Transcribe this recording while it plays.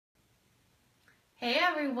Hey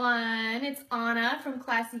everyone, it's Anna from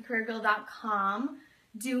classycareergirl.com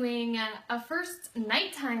doing a first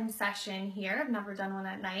nighttime session here. I've never done one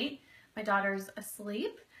at night. My daughter's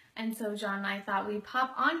asleep, and so John and I thought we'd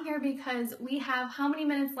pop on here because we have how many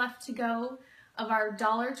minutes left to go of our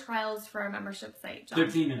dollar trials for our membership site, John?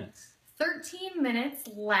 13 minutes. 13 minutes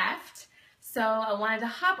left. So I wanted to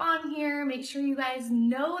hop on here, make sure you guys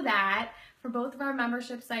know that for both of our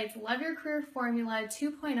membership sites, Love Your Career Formula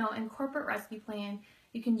 2.0 and Corporate Rescue Plan,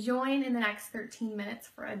 you can join in the next 13 minutes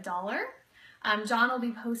for $1. John will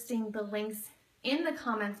be posting the links in the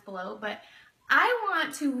comments below, but I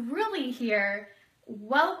want to really here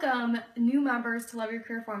welcome new members to Love Your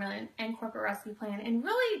Career Formula and Corporate Rescue Plan and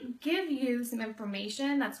really give you some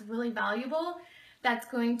information that's really valuable that's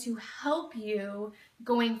going to help you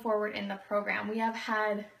going forward in the program. We have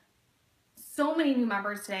had so many new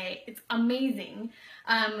members today. It's amazing.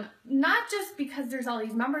 Not just because there's all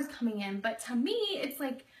these members coming in, but to me, it's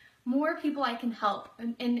like more people I can help.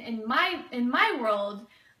 In my world,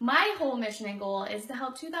 my whole mission and goal is to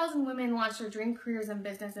help 2,000 women launch their dream careers and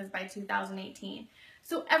businesses by 2018.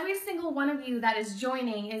 So every single one of you that is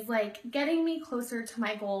joining is like getting me closer to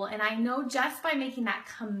my goal. And I know just by making that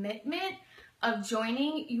commitment of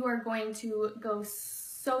joining, you are going to go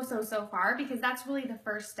so far, because that's really the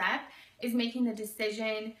first step, is making the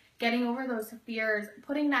decision, getting over those fears,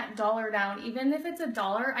 putting that $1 down. Even if it's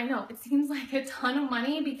 $1, I know it seems like a ton of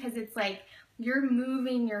money, because it's like you're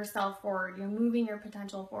moving yourself forward, you're moving your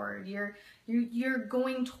potential forward, you're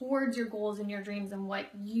going towards your goals and your dreams and what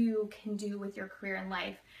you can do with your career and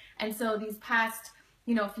life. And so these past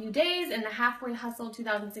few days in the Halfway Hustle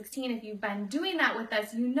 2016, if you've been doing that with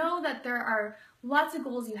us, you know that there are lots of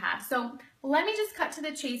goals you have. So let me just cut to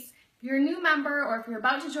the chase. If you're a new member, or if you're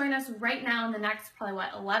about to join us right now in the next probably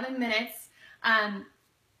 11 minutes,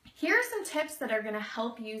 here are some tips that are going to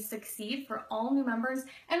help you succeed for all new members,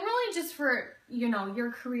 and really just for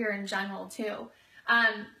your career in general too.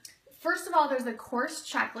 First of all, there's a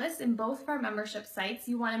course checklist in both of our membership sites.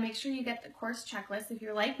 You want to make sure you get the course checklist. If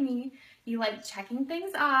you're like me, you like checking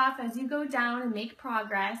things off as you go down and make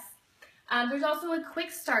progress. There's also a quick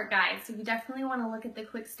start guide, so you definitely want to look at the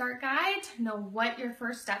quick start guide to know what your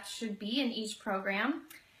first steps should be in each program.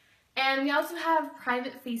 And we also have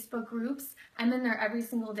private Facebook groups. I'm in there every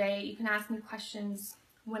single day. You can ask me questions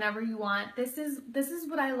whenever you want. This is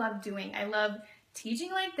what I love doing. I love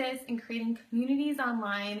teaching like this and creating communities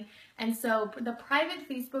online. And so the private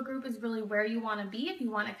Facebook group is really where you want to be if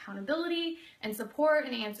you want accountability and support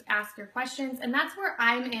and ask your questions. And that's where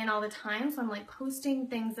I'm in all the time. So I'm like posting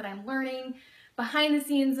things that I'm learning, behind the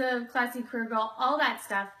scenes of Classy Career Girl, all that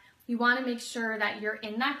stuff. You want to make sure that you're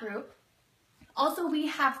in that group. Also, we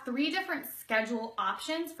have 3 different schedule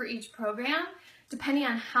options for each program, depending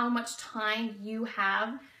on how much time you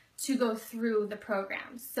have to go through the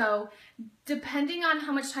program. So depending on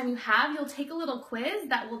how much time you have, you'll take a little quiz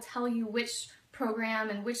that will tell you which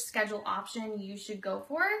program and which schedule option you should go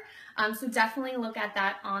for. So definitely look at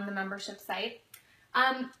that on the membership site.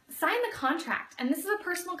 Sign the contract, and this is a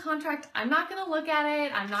personal contract. I'm not going to look at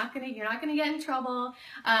it. You're not going to get in trouble.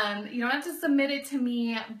 You don't have to submit it to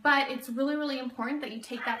me, but it's really important that you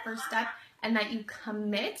take that first step and that you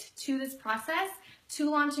commit to this process, to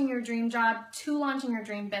launching your dream job, to launching your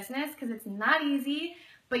dream business, because it's not easy,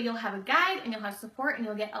 but you'll have a guide and you'll have support, and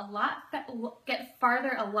you'll get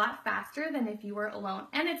farther a lot faster than if you were alone.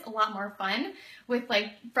 And it's a lot more fun with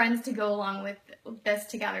like friends to go along with this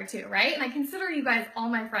together too, right? And I consider you guys all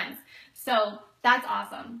my friends, so that's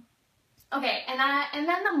awesome. Okay, and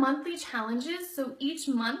then the monthly challenges. So each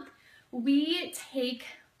month we take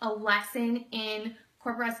a lesson in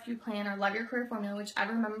Corporate Rescue Plan or Love Your Career Formula,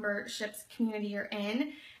 whichever memberships community you're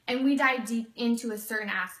in, and we dive deep into a certain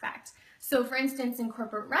aspect. So for instance, in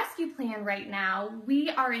Corporate Rescue Plan right now, we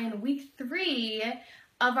are in week 3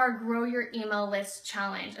 of our Grow Your Email List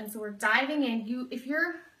challenge. And so we're diving in. If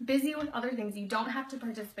you're busy with other things, you don't have to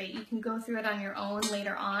participate. You can go through it on your own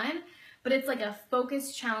later on, but it's like a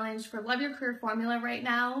focused challenge for Love Your Career Formula right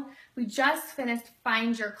now. We just finished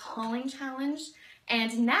Find Your Calling challenge,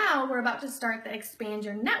 and now we're about to start the Expand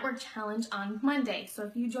Your Network challenge on Monday. So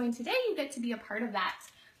if you join today, you get to be a part of that.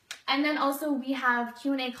 And then also we have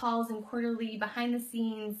Q&A calls and quarterly behind the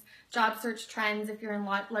scenes job search trends if you're in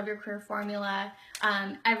Love Your Career Formula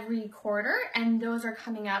every quarter, and those are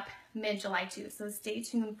coming up mid-July too. So stay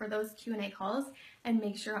tuned for those Q&A calls and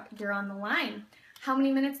make sure you're on the line. How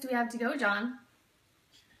many minutes do we have to go, John?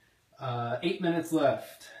 8 minutes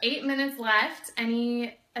left. 8 minutes left.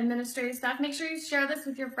 Any administrative stuff? Make sure you share this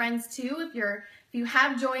with your friends too. If you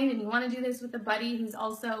have joined and you want to do this with a buddy who's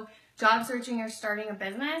also job searching or starting a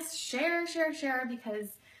business, share, because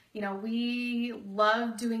You know, we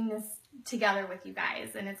love doing this together with you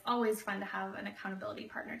guys, and it's always fun to have an accountability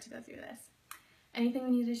partner to go through this. Anything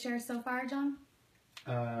we need to share so far, John?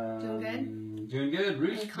 Doing good? Doing good.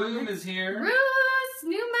 Ruth Boom is here. Ruth,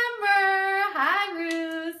 new member. Hi,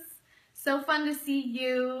 Ruth. So fun to see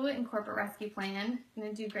you in Corporate Rescue Plan. You're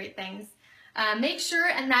going to do great things. Make sure,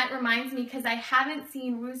 and that reminds me, because I haven't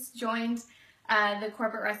seen Ruth joined the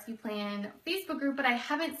Corporate Rescue Plan Facebook group, but I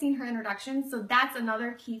haven't seen her introduction, so that's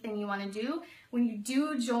another key thing you want to do. When you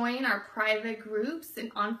do join our private groups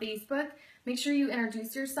and on Facebook, make sure you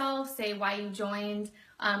introduce yourself, say why you joined,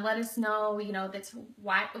 let us know, you know, that's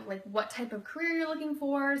why, like what type of career you're looking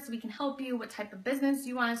for so we can help you, what type of business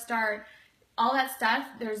you want to start, all that stuff.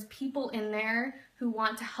 There's people in there who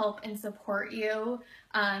want to help and support you.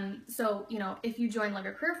 So, you know, if you join Love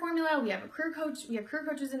Your Career Formula, we have a career coach, we have career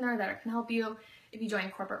coaches in there that can help you. If you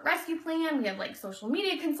join Corporate Rescue Plan, we have like social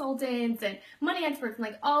media consultants and money experts and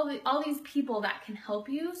like all these people that can help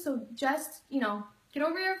you. So just, you know, get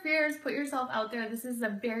over your fears, put yourself out there. This is a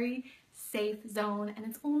very safe zone, and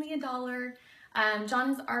it's only $1. John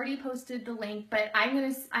has already posted the link, but I'm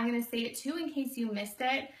gonna say it too in case you missed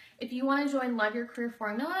it. If you want to join Love Your Career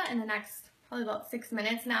Formula in the next probably about 6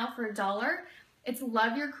 minutes now for $1, it's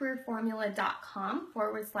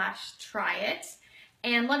loveyourcareerformula.com/try it.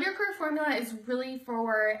 And Love Your Career Formula is really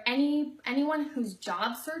for anyone who's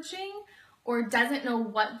job searching or doesn't know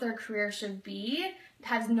what their career should be,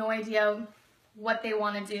 has no idea what they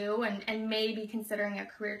want to do, and may be considering a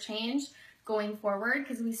career change going forward,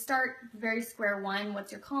 because we start very square one.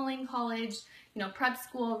 What's your calling? College, you know, prep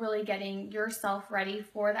school, really getting yourself ready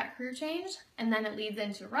for that career change, and then it leads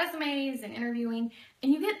into resumes and interviewing,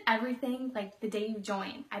 and you get everything like the day you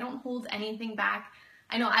join. I don't hold anything back.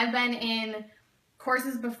 I know I've been in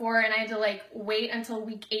courses before and I had to like wait until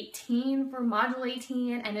week 18 for module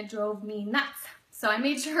 18, and it drove me nuts. So I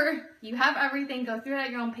made sure you have everything, go through it at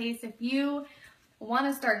your own pace. If you want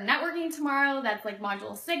to start networking tomorrow, that's like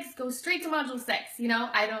module 6, go straight to module 6. You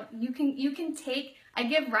know, you can take, I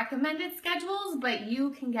give recommended schedules, but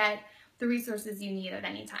you can get the resources you need at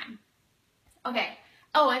any time. Okay.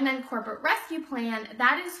 Oh, and then Corporate Rescue Plan,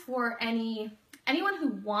 that is for anyone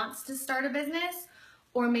who wants to start a business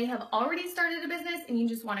or may have already started a business and you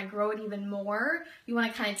just want to grow it even more. You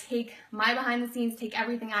want to kind of take my behind the scenes, take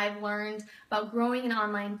everything I've learned about growing an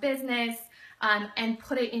online business, and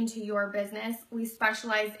put it into your business. We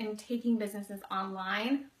specialize in taking businesses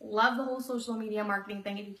online. Love the whole social media marketing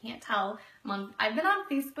thing. If you can't tell, I've been on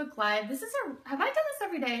Facebook Live. Have I done this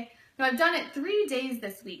every day? No, I've done it 3 days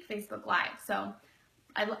this week, Facebook Live. So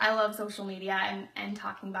I love social media and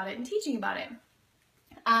talking about it and teaching about it.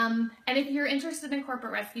 And if you're interested in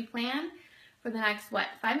Corporate Rescue Plan for the next, 5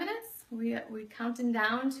 minutes? We're counting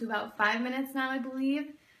down to about 5 minutes now, I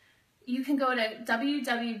believe. You can go to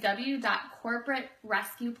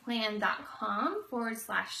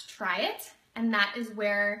www.corporaterescueplan.com/try it. And that is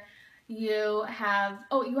where you have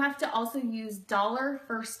to also use $1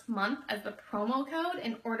 first month as the promo code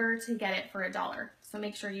in order to get it for $1. So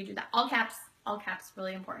make sure you do that. All caps,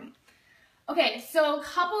 really important. Okay, so a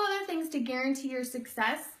couple other things to guarantee your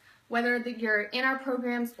success, whether you're in our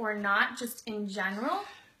programs or not, just in general.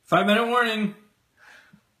 5-minute warning.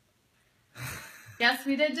 Yes,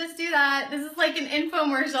 we did just do that. This is like an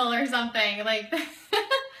infomercial or something. Like,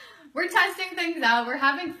 we're testing things out. We're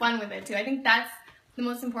having fun with it too. I think that's the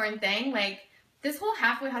most important thing. Like, this whole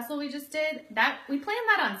halfway hustle we just did, we planned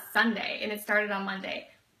that on Sunday and it started on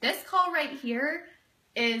Monday. This call right here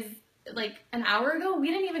is like an hour ago. We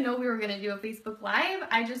didn't even know we were going to do a Facebook Live.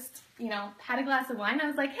 I just, had a glass of wine. I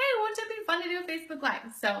was like, hey, won't it be fun to do a Facebook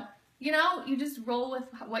Live? So, you just roll with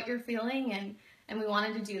what you're feeling, and we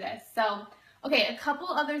wanted to do this. So, okay, a couple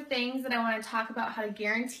other things that I want to talk about how to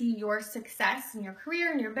guarantee your success in your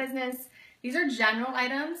career and your business. These are general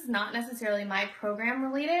items, not necessarily my program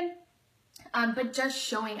related, but just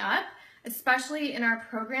showing up, especially in our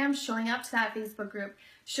program, showing up to that Facebook group,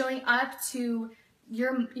 showing up to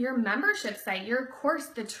your membership site, your course,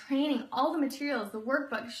 the training, all the materials, the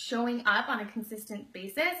workbook, showing up on a consistent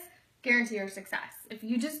basis, guarantee your success. If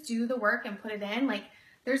you just do the work and put it in, like,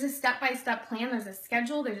 there's a step-by-step plan, there's a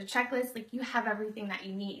schedule, there's a checklist, like, you have everything that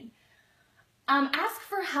you need. Ask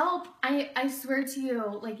for help. I swear to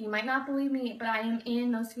you, like, you might not believe me, but I am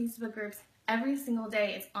in those Facebook groups every single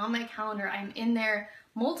day. It's on my calendar. I'm in there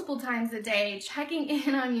multiple times a day, checking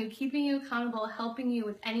in on you, keeping you accountable, helping you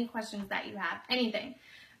with any questions that you have, anything.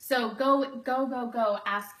 So go,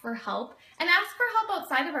 ask for help, and ask for help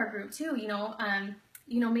outside of our group too.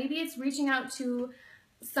 Maybe it's reaching out to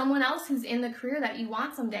someone else who's in the career that you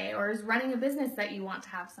want someday, or is running a business that you want to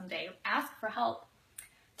have someday. Ask for help.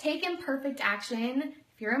 Take imperfect action.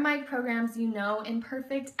 If If you're in my programs, you know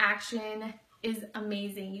imperfect action is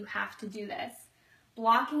amazing. You have to do this.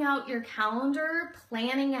 Blocking out your calendar,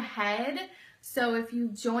 planning ahead. So if you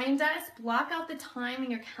joined us, block out the time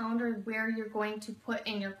in your calendar where you're going to put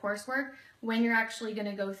in your coursework, when you're actually going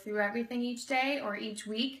to go through everything each day or each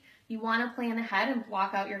week. You want to plan ahead and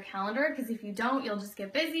block out your calendar, because if you don't, you'll just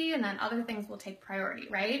get busy and then other things will take priority,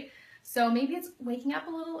 right? So maybe it's waking up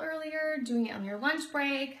a little earlier, doing it on your lunch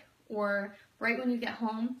break, or right when you get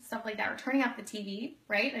home, stuff like that, or turning off the TV,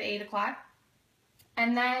 right, at 8 o'clock.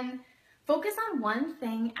 And then focus on one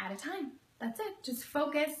thing at a time. That's it. Just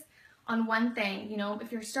focus on one thing. You know,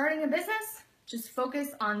 if you're starting a business, just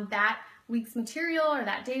focus on that week's material or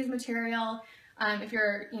that day's material. If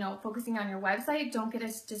you're, focusing on your website, don't get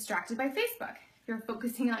distracted by Facebook. If you're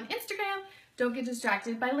focusing on Instagram, don't get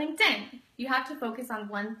distracted by LinkedIn. You have to focus on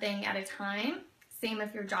one thing at a time. Same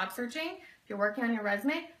if you're job searching. If you're working on your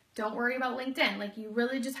resume, don't worry about LinkedIn. Like, you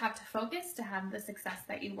really just have to focus to have the success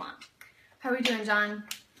that you want. How are we doing, John?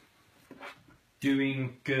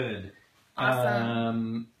 Doing good.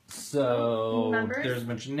 Awesome. So Members? there's a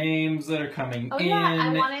bunch of names that are coming in. Yeah,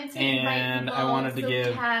 I wanted to and invite I wanted to people,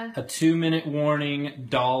 give a 2-minute warning.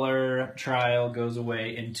 $1 trial goes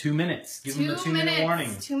away in 2 minutes. Give them the 2-minute warning.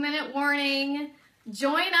 2-minute warning.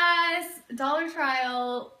 Join us. $1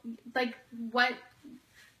 trial. Like, what?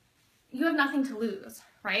 You have nothing to lose,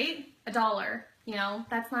 right? $1.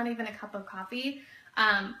 That's not even a cup of coffee.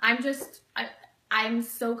 I'm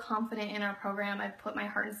so confident in our program. I've put my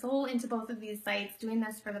heart and soul into both of these sites,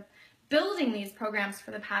 building these programs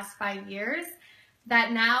for the past 5 years,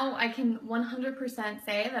 that now I can 100%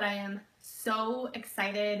 say that I am so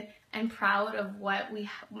excited and proud of what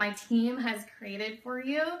my team has created for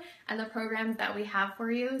you and the programs that we have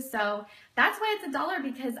for you. So that's why it's $1,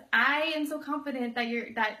 because I am so confident that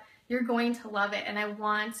you're going to love it, and I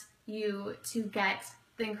want you to get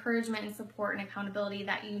the encouragement and support and accountability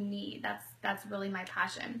that you need. That's really my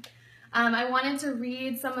passion. I wanted to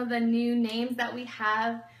read some of the new names that we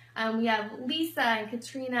have. We have Lisa and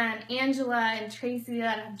Katrina and Angela and Tracy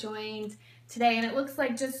that have joined today, and it looks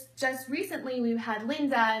like just recently we've had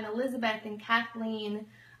Linda and Elizabeth and Kathleen.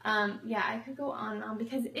 I could go on and on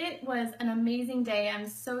because it was an amazing day. I'm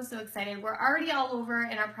so excited. We're already all over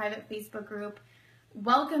in our private Facebook group,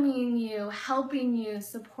 welcoming you, helping you,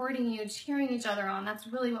 supporting you, cheering each other on. That's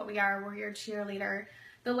really what we are. We're your cheerleader.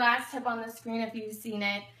 The last tip on the screen, if you've seen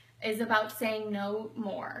it, is about saying no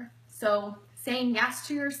more. So saying yes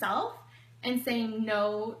to yourself and saying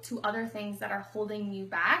no to other things that are holding you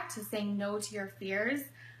back, to saying no to your fears.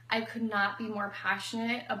 I could not be more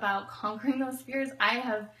passionate about conquering those fears. I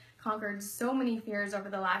have conquered so many fears over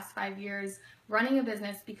the last 5 years, running a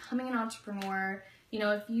business, becoming an entrepreneur.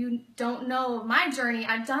 If you don't know my journey,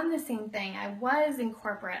 I've done the same thing. I was in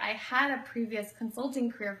corporate. I had a previous consulting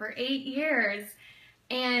career for 8 years.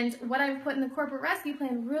 And what I've put in the corporate rescue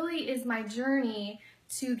plan really is my journey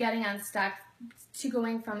to getting unstuck, to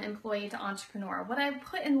going from employee to entrepreneur. What I've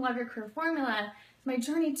put in Love Your Career Formula is my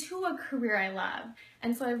journey to a career I love.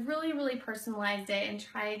 And so I've really personalized it and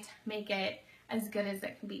tried to make it as good as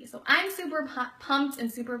it can be. So I'm super pumped and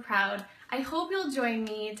super proud. I hope you'll join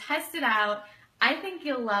me, test it out. I think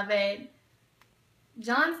you'll love it.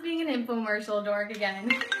 John's being an infomercial dork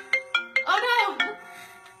again. Oh no!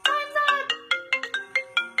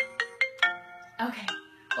 Okay,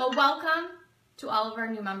 well, welcome to all of our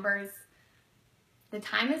new members. The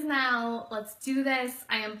time is now. Let's do this.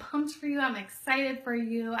 I am pumped for you. I'm excited for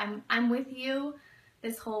you. I'm with you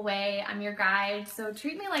this whole way. I'm your guide. So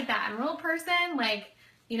treat me like that. I'm a real person.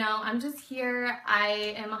 I'm just here.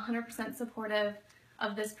 I am 100% supportive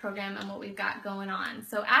of this program and what we've got going on.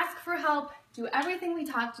 So ask for help. Do everything we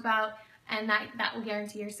talked about, and that will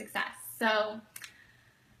guarantee your success. So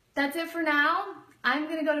that's it for now. I'm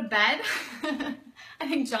going to go to bed. I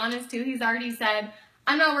think John is too. He's already said,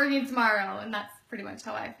 I'm not working tomorrow, and that's pretty much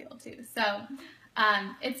how I feel too. So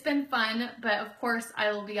it's been fun, but of course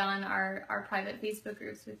I will be on our private Facebook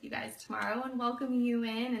groups with you guys tomorrow and welcoming you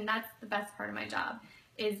in, and that's the best part of my job,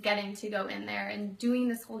 is getting to go in there and doing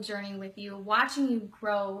this whole journey with you, watching you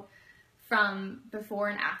grow from before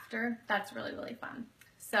and after. That's really fun.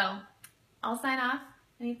 So I'll sign off.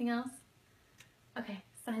 Anything else? Okay,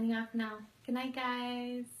 signing off now. Good night,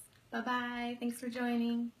 guys. Bye-bye. Thanks for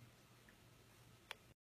joining.